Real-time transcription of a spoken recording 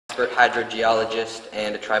expert hydrogeologist,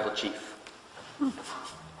 and a tribal chief.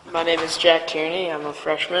 My name is Jack Tierney. I'm a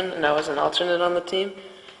freshman, and I was an alternate on the team.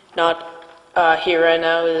 Not here right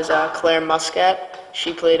now is Claire Muscat.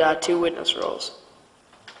 She played 2 witness roles.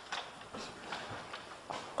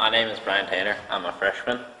 My name is Brian Tanner. I'm a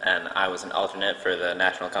freshman, and I was an alternate for the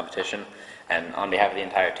national competition. And on behalf of the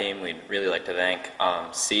entire team, we'd really like to thank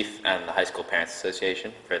CEF and the High School Parents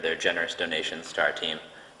Association for their generous donations to our team,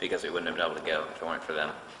 because we wouldn't have been able to go if it weren't for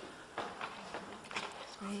them.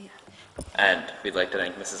 Great. And we'd like to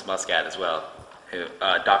thank Mrs. Muscat as well,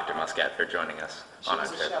 Dr. Muscat, for joining us on our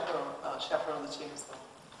trip. She was a chaperone on the team as well.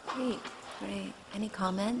 Great, great. Any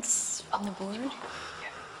comments from the board?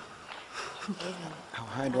 David. How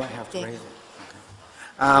high do I have to raise it? Okay.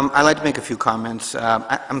 I'd like to make a few comments.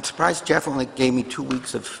 I'm surprised Jeff only gave me 2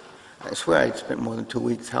 weeks of, I swear I spent more than 2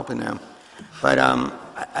 weeks helping them. But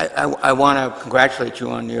I want to congratulate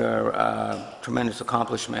you on your tremendous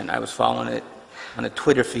accomplishment. I was following it on a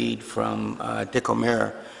Twitter feed from Dick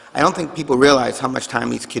O'Meara. I don't think people realize how much time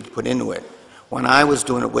these kids put into it. When I was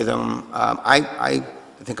doing it with them, I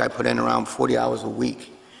think I put in around 40 hours a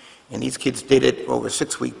week. And these kids did it over a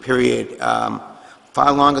 6-week period,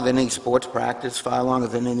 far longer than any sports practice, far longer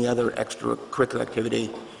than any other extracurricular activity.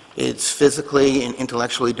 It's physically and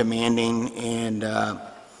intellectually demanding, and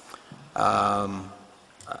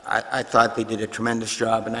I thought they did a tremendous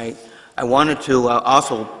job. And I wanted to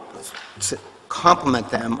also compliment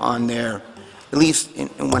them on their, at least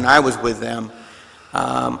when I was with them,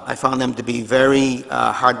 I found them to be very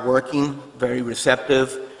hardworking, very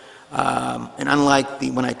receptive. And unlike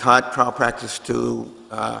when I taught trial practice to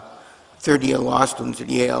third-year law students at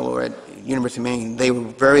Yale or at University of Maine, they were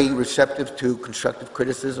very receptive to constructive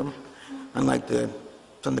criticism, unlike some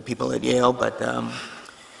of the people at Yale. But I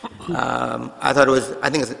think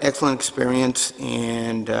it was an excellent experience,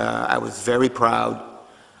 and I was very proud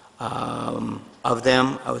of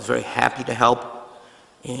them. I was very happy to help,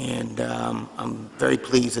 and I'm very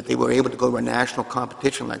pleased that they were able to go to a national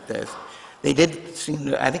competition like this. They did seem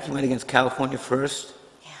to, I think you went against California first.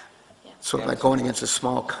 Yeah. Sort of like going against a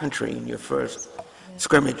small country in your first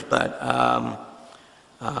scrimmage. But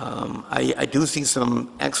I do see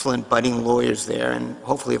some excellent budding lawyers there, and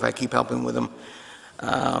hopefully if I keep helping with them,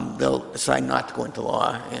 they'll decide not to go into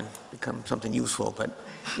law and become something useful. But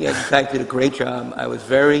yeah, you guys did a great job. I was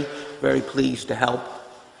very, very pleased to help.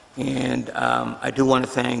 And I do want to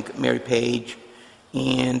thank Mary Page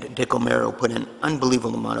and Dick O'Meara, who put in an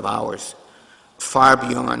unbelievable amount of hours, far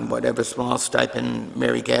beyond whatever small stipend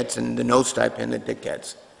Mary gets and the no stipend that Dick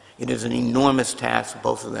gets. It is an enormous task,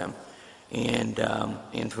 both of them, and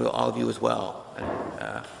for all of you as well.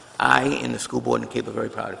 I and the school board and Cape are very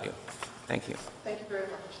proud of you. Thank you. Thank you very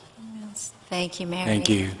much. Yes. Thank you, Mary. Thank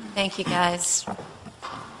you. Thank you, guys.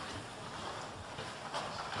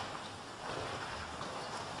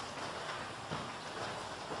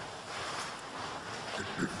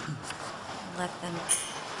 Let them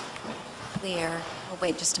clear. We'll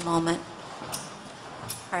wait just a moment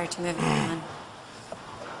prior to moving on.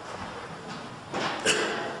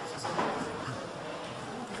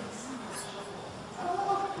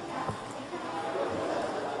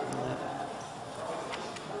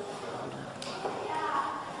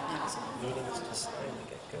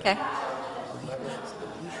 Okay.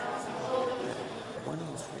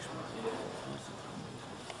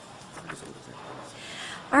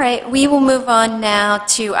 All right, we will move on now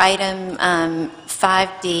to item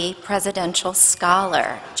 5D, Presidential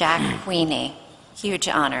Scholar, Jack Queenie. Huge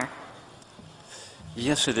honor.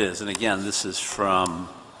 Yes, it is. And again, this is from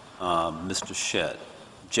Mr. Shedd.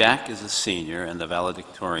 Jack is a senior and the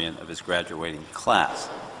valedictorian of his graduating class.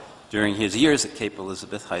 During his years at Cape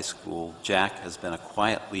Elizabeth High School, Jack has been a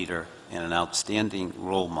quiet leader and an outstanding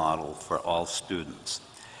role model for all students.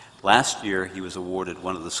 Last year, he was awarded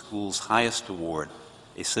one of the school's highest award,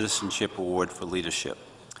 a Citizenship Award for Leadership.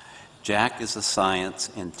 Jack is a science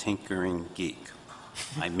and tinkering geek.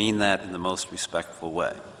 I mean that in the most respectful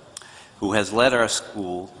way, who has led our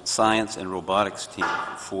school science and robotics team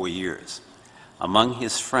for 4 years. Among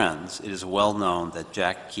his friends, it is well known that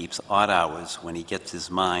Jack keeps odd hours when he gets his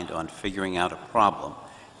mind on figuring out a problem,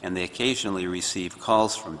 and they occasionally receive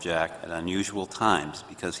calls from Jack at unusual times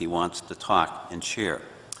because he wants to talk and share.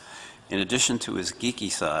 In addition to his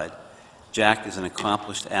geeky side, Jack is an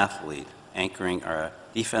accomplished athlete, anchoring our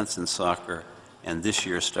defense in soccer, and this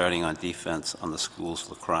year starting on defense on the school's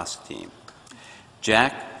lacrosse team.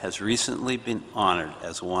 Jack has recently been honored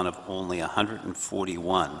as one of only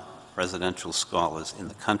 141 presidential scholars in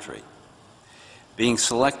the country. Being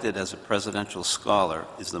selected as a presidential scholar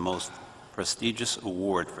is the most prestigious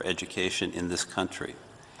award for education in this country.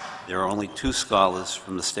 There are only 2 scholars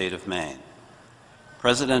from the state of Maine.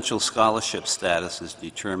 Presidential scholarship status is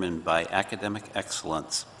determined by academic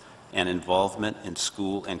excellence and involvement in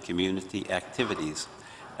school and community activities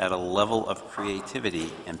at a level of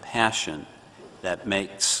creativity and passion that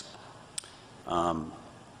makes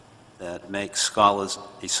scholars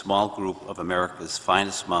a small group of America's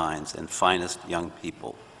finest minds and finest young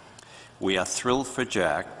people. We are thrilled for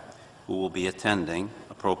Jack, who will be attending,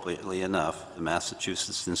 appropriately enough, the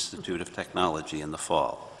Massachusetts Institute of Technology in the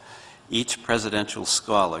fall. Each presidential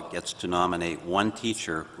scholar gets to nominate one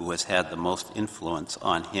teacher who has had the most influence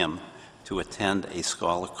on him to attend a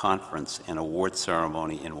scholar conference and award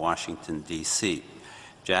ceremony in Washington, D.C.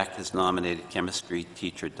 Jack has nominated chemistry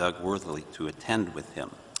teacher Doug Worthley to attend with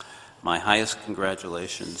him. My highest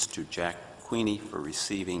congratulations to Jack Queenie for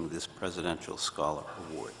receiving this Presidential Scholar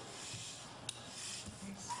Award.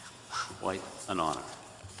 Quite an honor.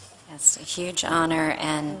 Yes, a huge honor,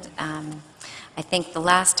 and I think the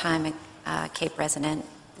last time a Cape resident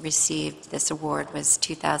received this award was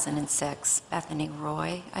 2006, Bethany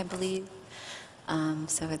Roy, I believe.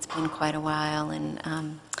 So it's been quite a while,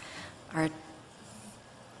 and our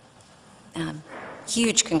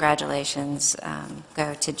huge congratulations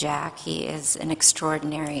go to Jack. He is an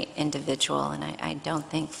extraordinary individual, and I don't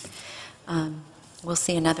think we'll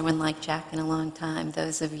see another one like Jack in a long time.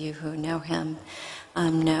 Those of you who know him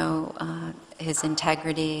know his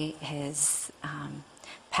integrity, his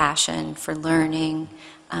passion for learning,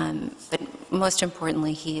 but most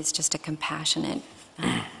importantly, he is just a compassionate,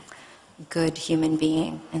 good human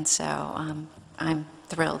being. And so I'm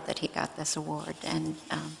thrilled that he got this award, and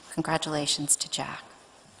congratulations to Jack.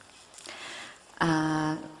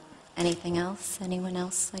 Anything else? Anyone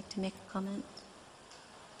else like to make a comment?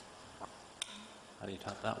 How do you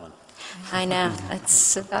top that one? I know,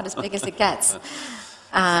 it's about as big as it gets.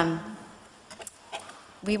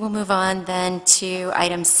 We will move on then to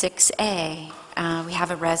item 6A. We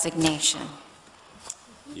have a resignation.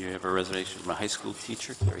 You have a resignation from a high school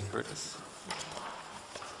teacher, Carrie Curtis.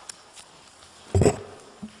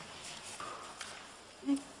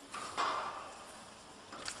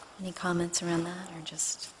 Any comments around that, or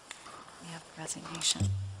just we have resignation?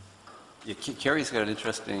 Yeah, Carrie's got an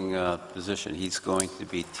interesting position. He's going to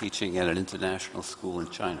be teaching at an international school in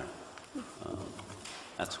China.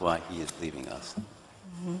 That's why he is leaving us.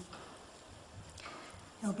 Mm-hmm.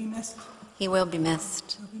 He'll be missed. He will be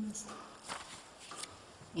missed. He'll be missed.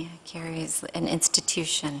 Yeah, Carrie is an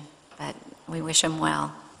institution, but we wish him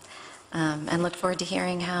well, and look forward to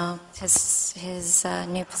hearing how his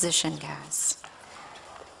new position goes.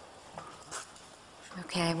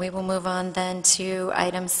 Okay, we will move on then to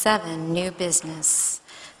item 7, new business.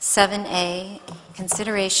 7A,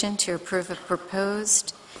 consideration to approve a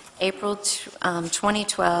proposed April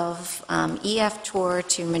 2012 EF tour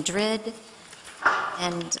to Madrid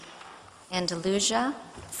and Andalusia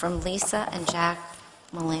from Lisa and Jack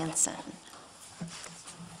Melanson.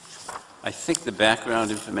 I think the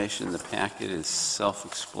background information in the packet is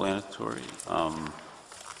self-explanatory. I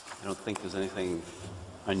don't think there's anything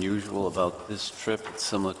unusual about this trip. It's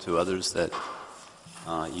similar to others that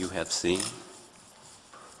you have seen.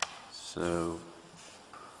 So,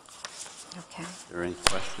 Okay. if there are any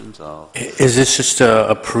questions, I'll... Is this just to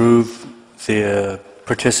approve the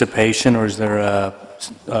participation, or is there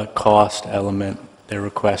a cost element they're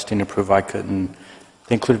requesting to approve? I couldn't,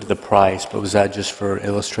 they included the price, but was that just for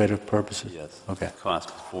illustrative purposes? Yes. Okay. The cost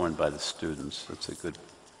is borne by the students. That's a good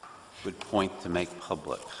point to make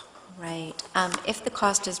public. Right. If the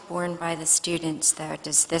cost is borne by the students, though,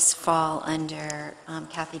 does this fall under,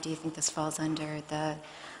 Kathy, do you think this falls under the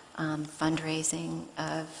fundraising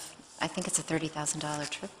of, I think it's a $30,000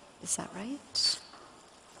 trip, is that right?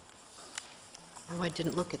 Oh, I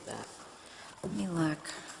didn't look at that. Let me look.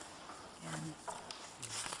 again.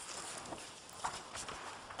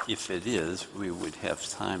 If it is, we would have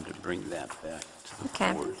time to bring that back to the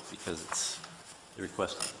Okay. board because it's the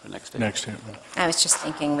request for next day. Next year. I was just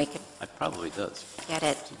thinking we could It probably does. get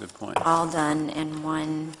it That's a good point. all done in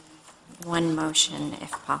one motion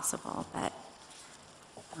if possible, but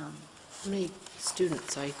How many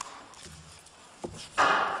students? let's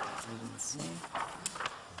see.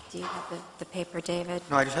 Do you have the paper, David?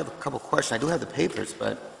 No, I just have a couple questions. I do have the papers,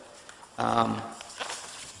 but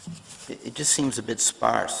it just seems a bit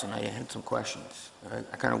sparse, and I had some questions.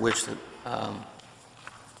 I kind of wish that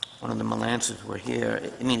one of the Melansons were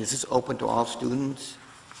here. I mean, is this open to all students?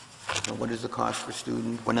 You know, what is the cost per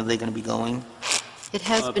student? When are they going to be going? It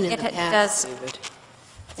has been in It the does. past, David.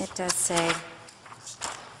 It does say,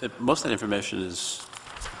 Most of that information is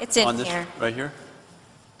it's in on this, here. right here?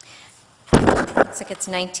 Looks like it's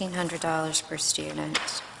 $1,900 per student.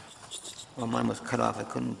 Oh, mine was cut off, I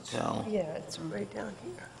couldn't tell. Yeah, it's right down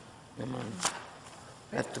here. Never mind.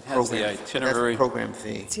 That's the Has the program. itinerary. That's the program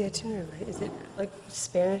fee. It's the itinerary. Is it like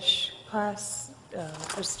Spanish class,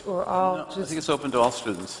 or all? No, I just- think it's open to all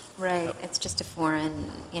students. Right, it's just a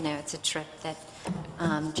foreign, it's a trip that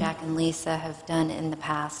Jack and Lisa have done in the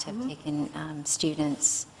past, have taken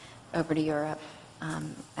students over to Europe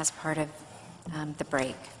as part of the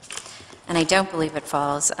break. And I don't believe it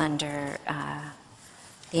falls under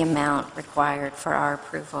the amount required for our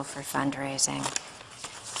approval for fundraising.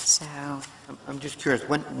 So, I'm just curious,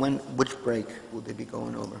 which break will they be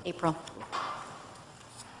going over? April.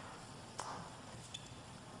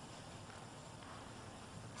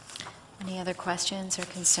 Any other questions or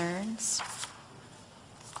concerns?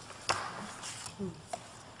 All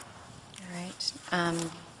right.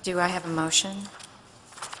 Do I have a motion?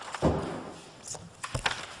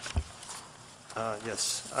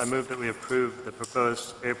 Yes, I move that we approve the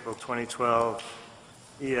proposed April 2012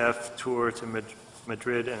 EF tour to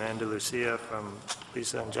Madrid and Andalusia from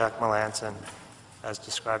Lisa and Jack Melanson, as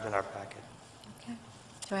described in our packet. Okay.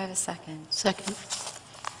 Do I have a second? Second.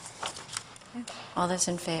 Okay. All those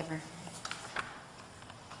in favor?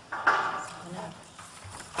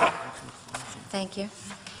 Thank you.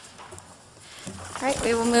 All right,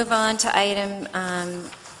 we will move on to item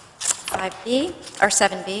 5B, or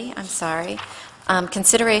 7B, I'm sorry.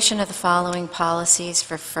 Consideration of the following policies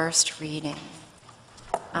for first reading.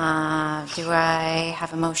 Do I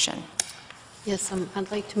have a motion? Yes,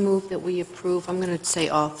 I'd like to move that we approve, I'm going to say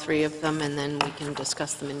all three of them, and then we can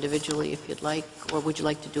discuss them individually if you'd like, or would you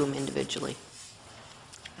like to do them individually?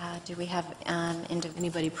 Do we have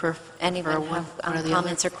Anybody anyone one have or the other?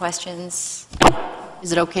 comments or questions?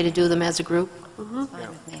 Is it okay to do them as a group? Fine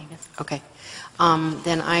with me. Okay.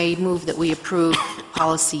 Then I move that we approve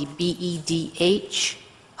policy BEDH,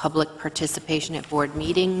 public participation at board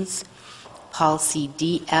meetings, policy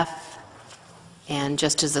DF, and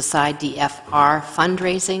just as a side, DFR,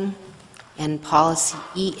 fundraising, and policy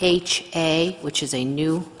EHA, which is a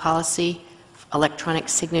new policy, electronic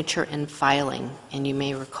signature and filing. And you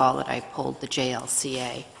may recall that I pulled the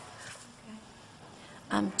JLCA.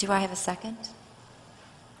 Do I have a second?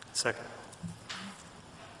 Second.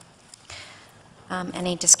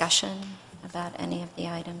 Any discussion about any of the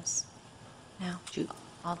items? No? Do you-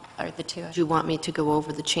 Or the two? Do you want me to go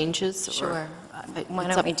over the changes? or- Sure. Why It's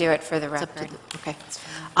don't up- we do it for the it's up to record? the- Okay.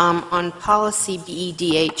 On policy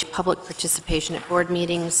BEDH, public participation at board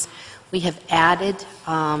meetings, we have added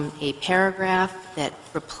a paragraph that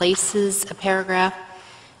replaces a paragraph.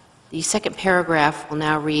 The second paragraph will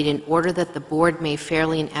now read, "In order that the board may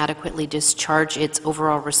fairly and adequately discharge its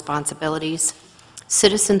overall responsibilities,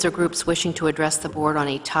 citizens or groups wishing to address the board on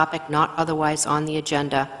a topic not otherwise on the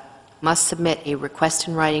agenda must submit a request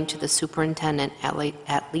in writing to the superintendent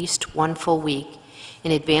at least one full week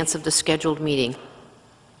in advance of the scheduled meeting.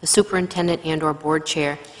 The superintendent and/or board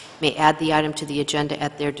chair may add the item to the agenda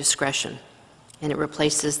at their discretion." And it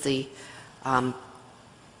replaces the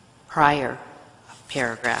prior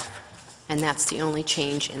paragraph. And that's the only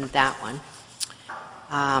change in that one.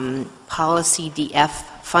 Policy DF,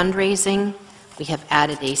 fundraising, we have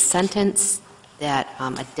added a sentence that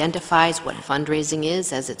identifies what fundraising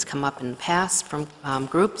is, as it's come up in the past from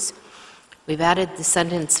groups. We've added the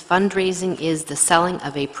sentence, "Fundraising is the selling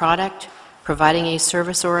of a product, providing a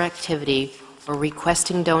service or activity, or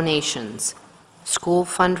requesting donations. School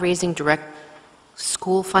fundraising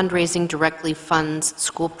directly funds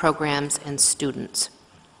school programs and students."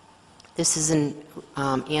 This is an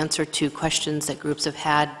answer to questions that groups have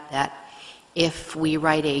had, that if we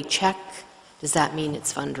write a check, does that mean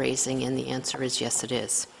it's fundraising? And the answer is yes, it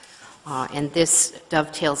is. And this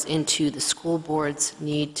dovetails into the school board's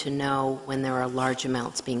need to know when there are large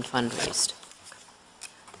amounts being fundraised.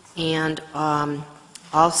 And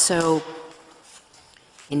also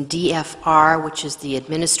in DFR, which is the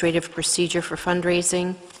administrative procedure for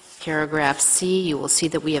fundraising, paragraph C, you will see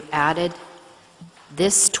that we have added,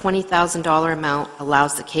 "This $20,000 amount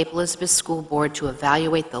allows the Cape Elizabeth School Board to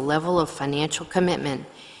evaluate the level of financial commitment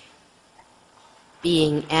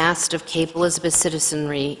being asked of Cape Elizabeth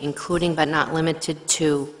citizenry, including but not limited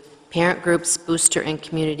to parent groups, booster, and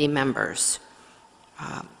community members."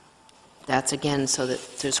 That's again so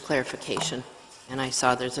that there's clarification. And I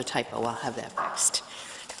saw there's a typo, I'll have that fixed.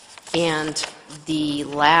 And the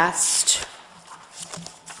last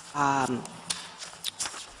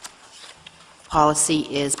policy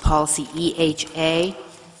is policy EHA,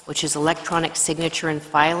 which is electronic signature and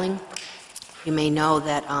filing. You may know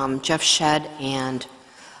that Jeff Shedd and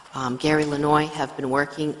Gary Lanoy have been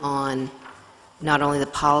working on not only the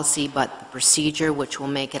policy but the procedure, which will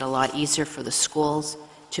make it a lot easier for the schools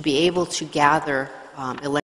to be able to gather